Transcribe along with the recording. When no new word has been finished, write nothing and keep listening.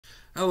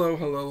Hello,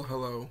 hello,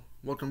 hello.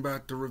 Welcome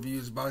back to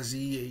Reviews by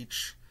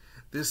ZH.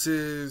 This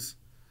is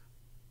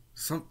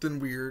something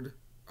weird.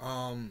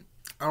 I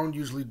don't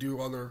usually do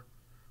other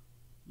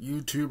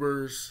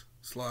YouTubers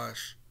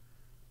slash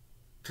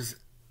because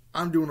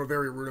I'm doing a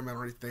very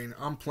rudimentary thing.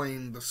 I'm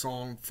playing the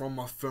song from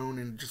my phone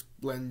and just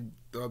letting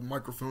the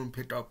microphone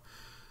pick up,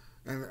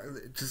 and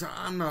just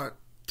I'm not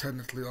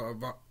technically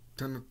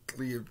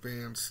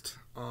advanced.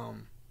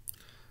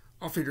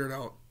 I'll figure it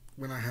out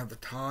when I have the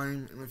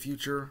time in the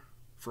future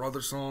for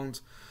other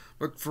songs,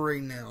 but for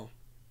right now.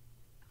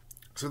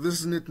 So this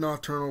is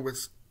Nocturnal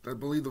with, I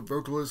believe, the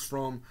vocalist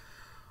from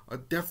a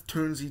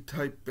Deftonesy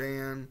type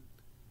band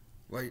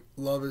like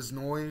Love Is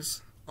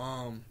Noise.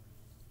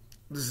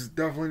 This is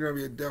definitely gonna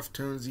be a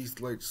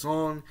Deftonesy like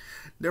song.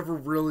 Never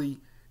really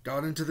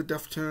got into the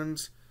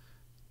Deftones.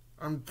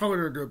 I'm probably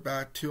gonna go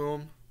back to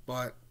them,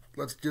 but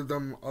let's give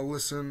them a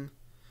listen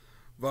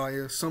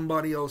via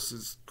somebody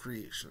else's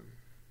creation.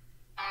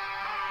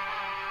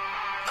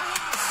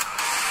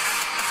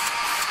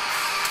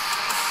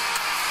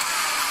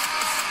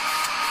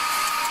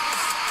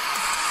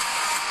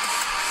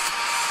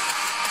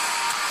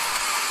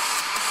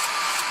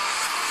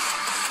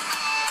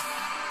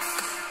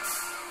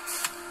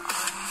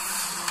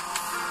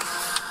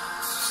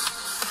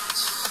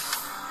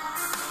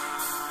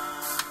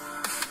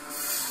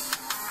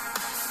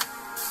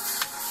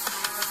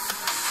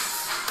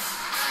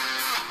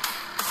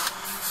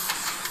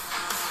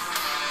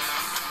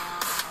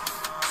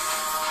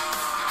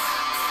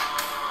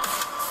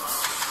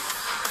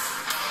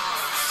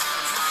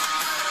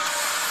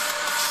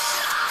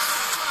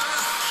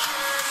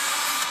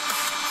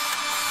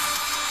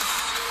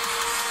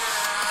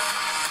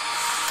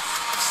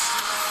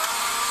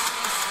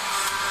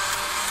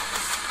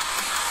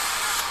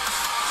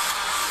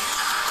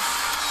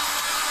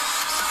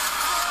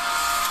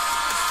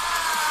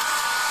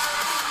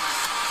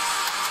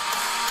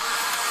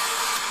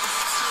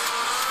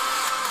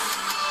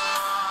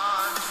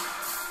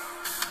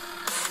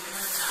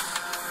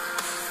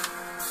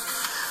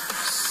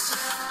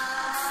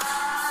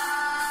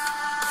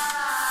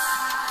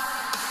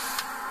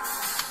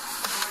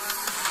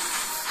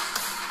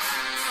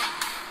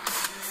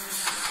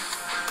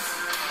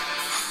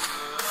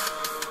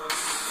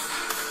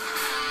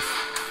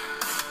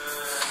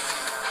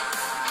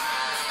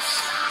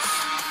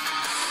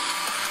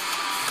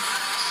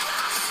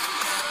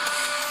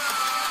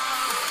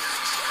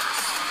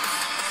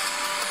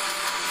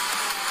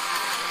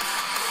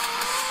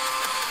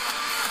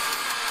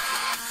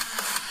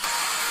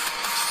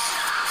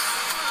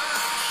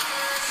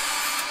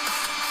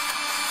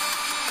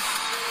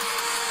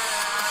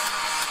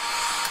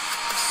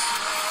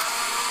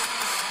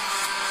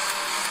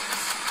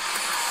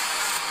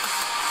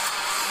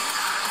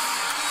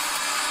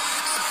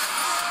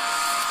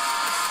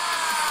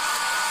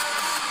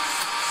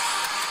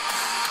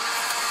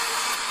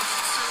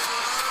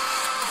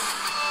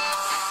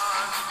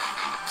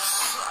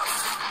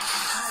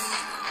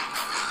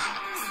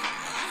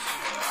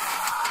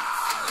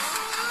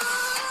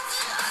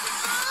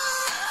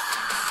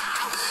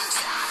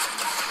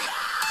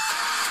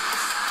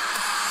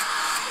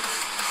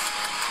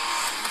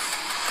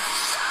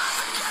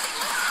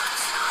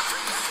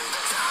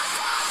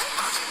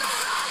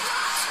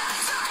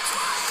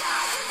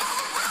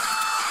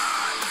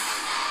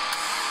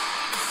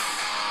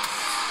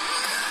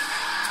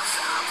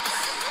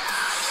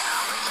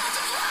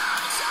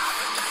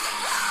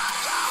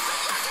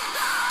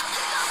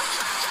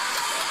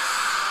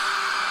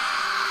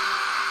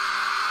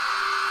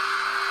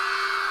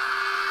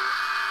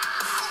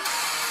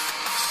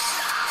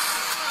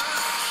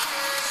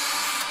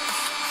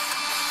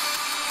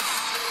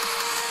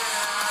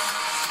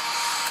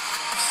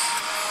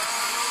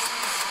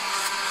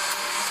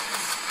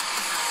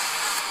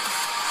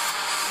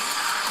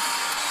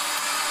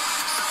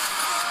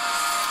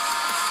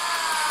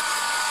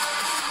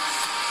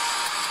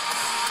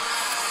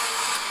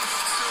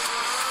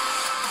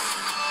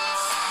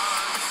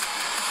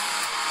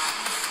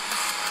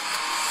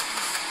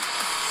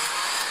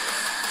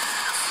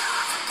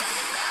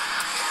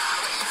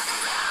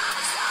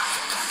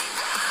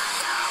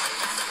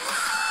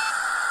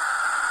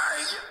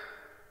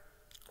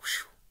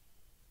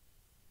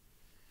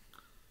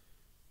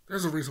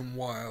 There's a reason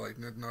why I like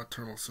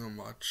Nocturnal so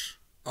much.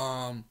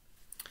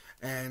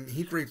 And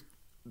he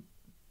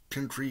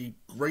can create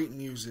great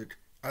music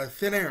out of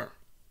thin air.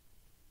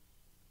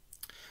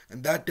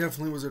 And that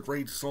definitely was a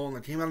great song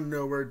that came out of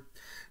nowhere.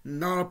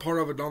 Not a part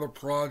of another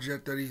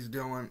project that he's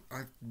doing.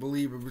 I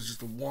believe it was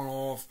just a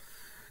one-off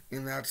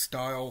in that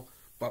style.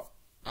 But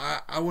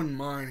I wouldn't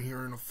mind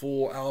hearing a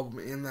full album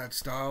in that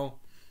style.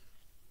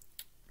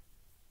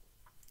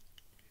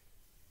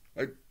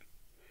 Like,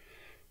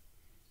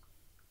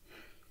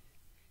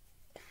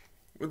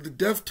 with the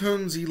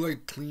Deftones he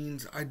like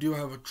cleans, I do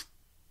have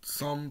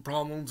some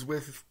problems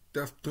with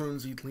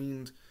Deftones he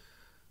cleans.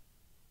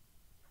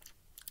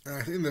 And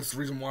I think that's the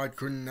reason why I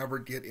couldn't never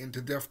get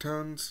into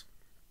Deftones.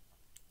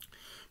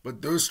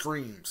 But those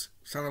screams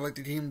sounded like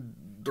they came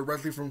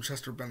directly from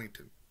Chester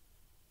Bennington.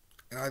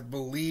 And I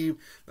believe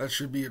that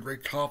should be a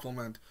great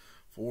compliment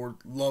for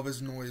Love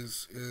Is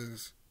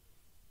Noise's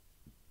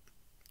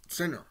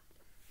singer.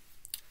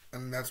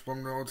 And that's what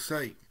I'm going to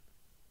say.